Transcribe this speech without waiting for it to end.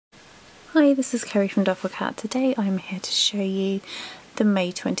Hi, this is Kerry from Duffel Cat. Today I'm here to show you the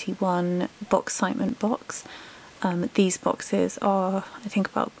May 21 Boxcitement box. These boxes are, I think,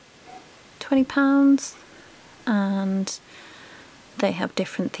 about £20 and they have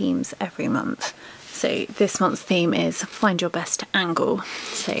different themes every month. So this month's theme is Find Your Best Angle.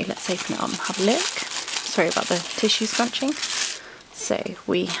 So let's open it up and have a look. Sorry about the tissue scrunching. So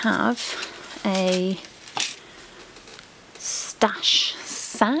we have a stash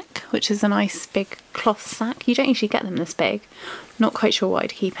sack, which is a nice big cloth sack. You don't usually get them this big. Not quite sure what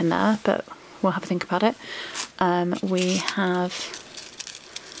I'd keep in there, but we'll have a think about it. We have,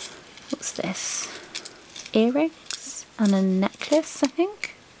 what's this? Earrings and a necklace, I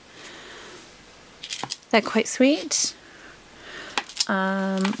think. They're quite sweet.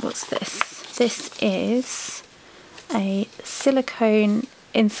 What's this? This is a silicone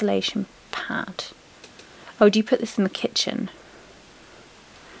insulation pad. Oh, do you put this in the kitchen?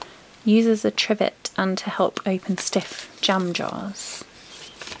 Uses a trivet and to help open stiff jam jars.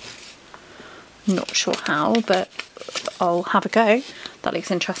 Not sure how, but I'll have a go. That looks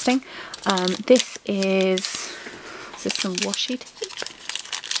interesting. This is some washi tape?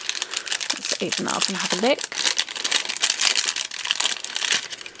 Let's open that up and have a look.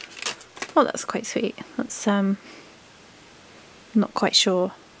 Oh, that's quite sweet. That's not quite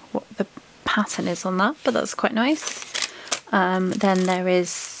sure what the pattern is on that, but that's quite nice. Then there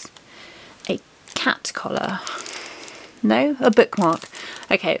is a cat collar. No, a bookmark.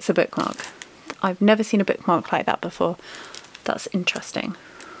 Okay, it's a bookmark. I've never seen a bookmark like that before. That's interesting.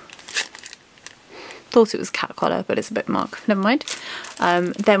 Thought it was cat collar, but it's a bookmark. Never mind.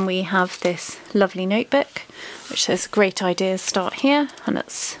 Then we have this lovely notebook, which says great ideas start here, and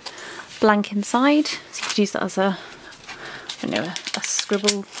it's blank inside. So you could use that as a, I don't know, a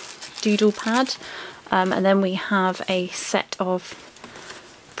scribble doodle pad. And then we have a set of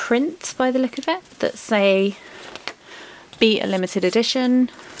prints by the look of it that say be a limited edition,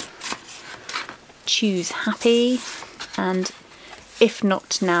 choose happy, and if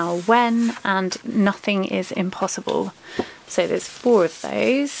not now, when, and nothing is impossible. So there's 4 of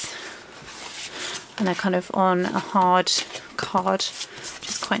those, and they're kind of on a hard card, which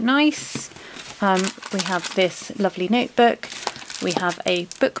is quite nice. We have this lovely notebook, we have a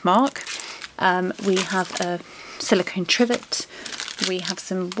bookmark, we have a silicone trivet, we have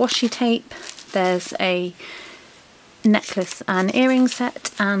some washi tape, there's a necklace and earring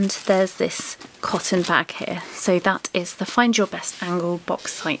set, and there's this cotton bag here. So that is the Find Your Best Angle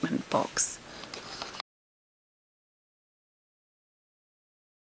Boxcitement box.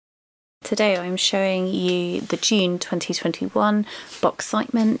 Today I'm showing you the June 2021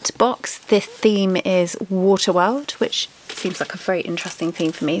 Boxcitement box. This theme is Waterworld, which seems like a very interesting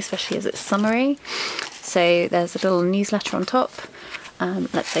theme for me, especially as it's summery. So there's a little newsletter on top.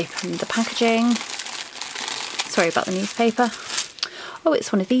 Let's open the packaging. Sorry about the newspaper. Oh,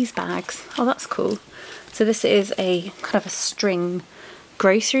 it's one of these bags. Oh, that's cool. So this is a kind of a string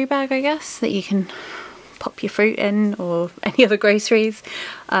grocery bag, I guess, that you can pop your fruit in or any other groceries.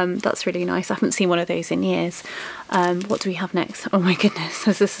 That's really nice. I haven't seen one of those in years. What do we have next? Oh my goodness,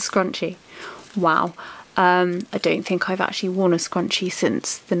 is this a scrunchie? Wow. I don't think I've actually worn a scrunchie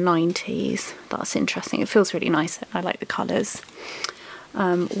since the 90s. That's interesting. It feels really nice. I like the colours.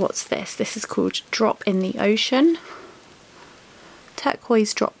 What's this? This is called Drop in the Ocean.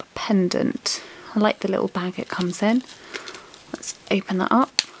 Turquoise drop pendant. I like the little bag it comes in. Let's open that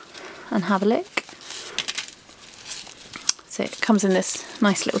up and have a look. So it comes in this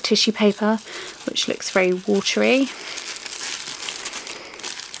nice little tissue paper, which looks very watery.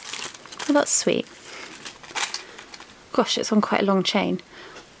 Oh, that's sweet. Gosh, it's on quite a long chain.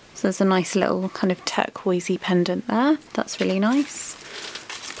 So there's a nice little kind of turquoisey pendant there. That's really nice.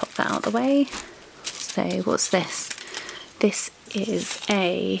 Pop that out of the way. So what's this? This is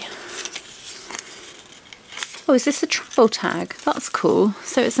a... Oh, is this a travel tag? That's cool.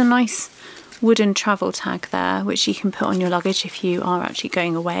 So it's a nice wooden travel tag there, which you can put on your luggage if you are actually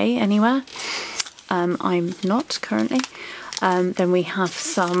going away anywhere. I'm not currently. Then we have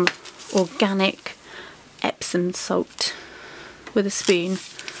some organic Epsom salt with a spoon.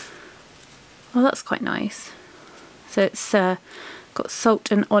 Oh, that's quite nice. So it's got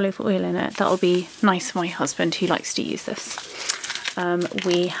salt and olive oil in it. That'll be nice for my husband who likes to use this.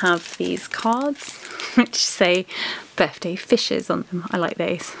 We have these cards which say birthday fishes on them. I like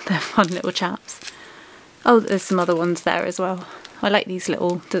those. They're fun little chaps. Oh, there's some other ones there as well. I like these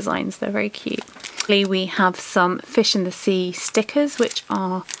little designs. They're very cute. We have some fish in the sea stickers, which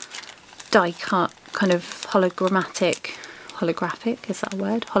are die cut, kind of holographic, is that a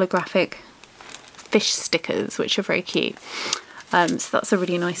word? Holographic fish stickers, which are very cute. So that's a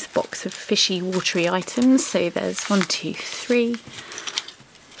really nice box of fishy, watery items. So there's 1, 2, 3,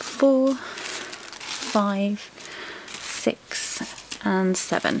 4, 5, 6 and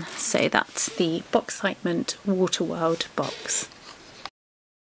 7. So that's the Boxcitement Water World box.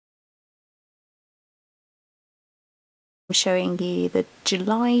 I'm showing you the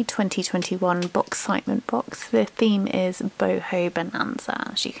July 2021 Boxcitement box. The theme is Boho Bonanza,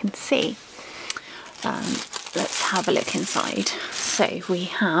 as you can see. Let's have a look inside. So we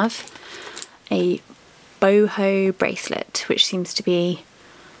have a boho bracelet, which seems to be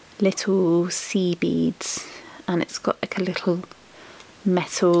little sea beads, and it's got like a little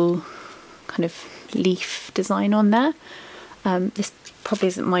metal kind of leaf design on there. This probably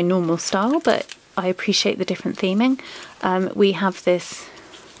isn't my normal style, but I appreciate the different theming. We have this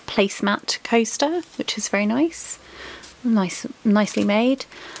placemat coaster, which is very nice, nicely made.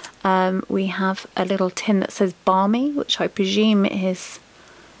 We have a little tin that says balmy, which I presume is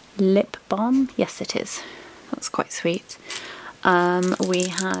lip balm. Yes, it is. That's quite sweet. We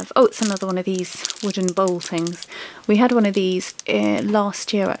have, oh, it's another one of these wooden bowl things. We had one of these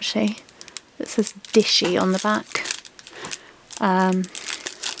last year actually. It says Dishy on the back.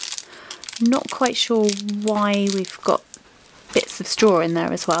 Not quite sure why we've got bits of straw in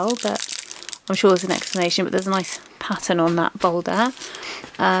there as well, but I'm sure there's an explanation. But there's a nice pattern on that bowl there.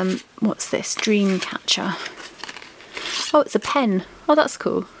 What's this? Dream catcher. Oh, it's a pen. Oh, that's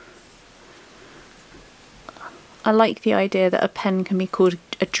cool. I like the idea that a pen can be called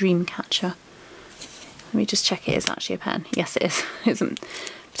a dream catcher. Let me just check it is actually a pen. Yes, it is. It doesn't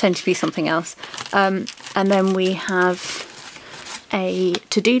pretend to be something else. And then we have a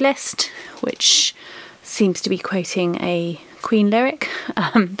to-do list, which seems to be quoting a Queen lyric.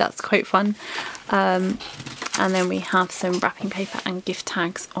 That's quite fun. And then we have some wrapping paper and gift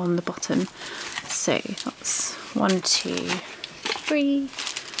tags on the bottom. So that's 1, 2, 3,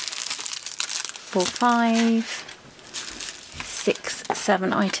 4, 5, 6,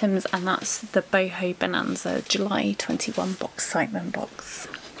 7 items, and that's the Boho Bonanza July 21 Boxcitement box.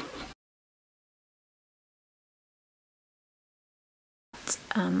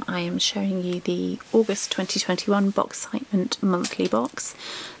 I am showing you the August 2021 Boxcitement monthly box.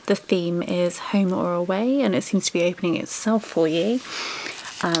 The theme is home or away, and it seems to be opening itself for you.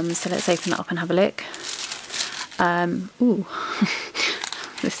 So let's open that up and have a look. Ooh,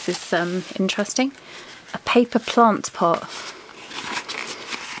 this is interesting. A paper plant pot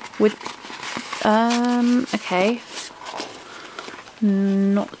with okay,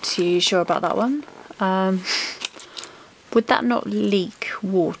 not too sure about that one. Would that not leak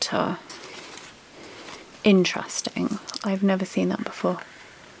water? Interesting. I've never seen that before.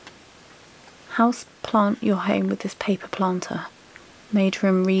 House plant your home with this paper planter made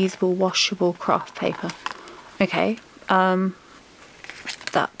from reusable washable craft paper. Okay,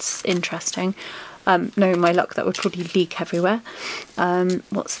 that's interesting. Knowing my luck, that would probably leak everywhere.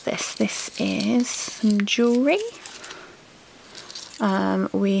 What's this? This is some jewellery.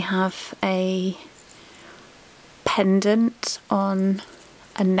 We have a pendant on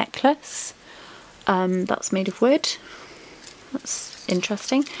a necklace. That's made of wood. That's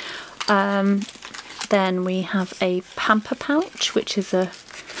interesting. Then we have a pamper pouch, which is a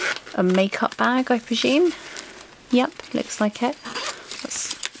makeup bag, I presume. Yep, looks like it.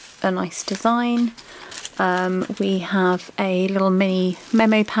 That's a nice design. We have a little mini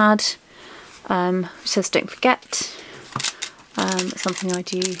memo pad, which says don't forget. Something I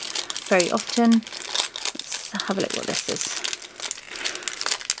do very often. Let's have a look what this is.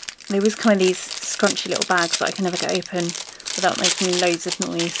 There was kind of these scrunchy little bags that I can never get open without making loads of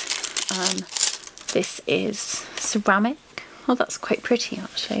noise. This is ceramic. Oh, that's quite pretty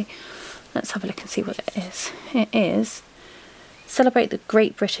actually. Let's have a look and see what it is. It is celebrate the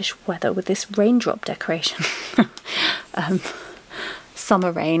great British weather with this raindrop decoration.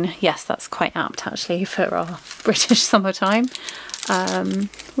 Summer rain. Yes, that's quite apt actually for our British summertime.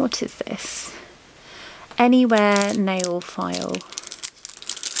 What is this? Anywhere nail file.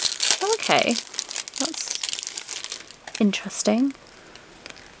 Oh, okay, that's interesting.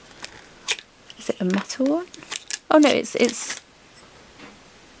 Is it a metal one? Oh no, it's.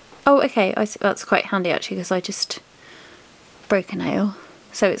 Oh, okay. I see. That's quite handy actually because I just broke a nail.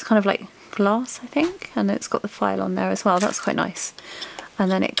 So it's kind of like glass, I think, and it's got the file on there as well. That's quite nice.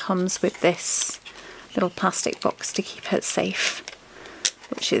 And then it comes with this little plastic box to keep it safe,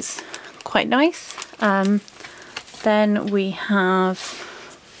 which is quite nice. Then we have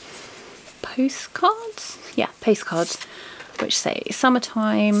postcards. Yeah, postcards, which say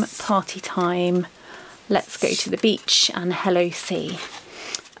summertime, party time, let's go to the beach, and hello sea.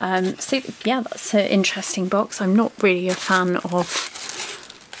 So yeah, that's an interesting box. I'm not really a fan of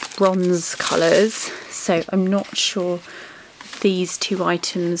bronze colours, so I'm not sure these two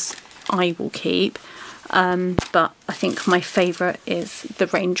items I will keep. But I think my favourite is the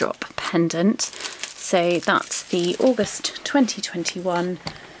raindrop pendant. So that's the August 2021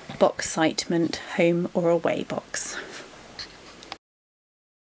 Boxcitement home or away box.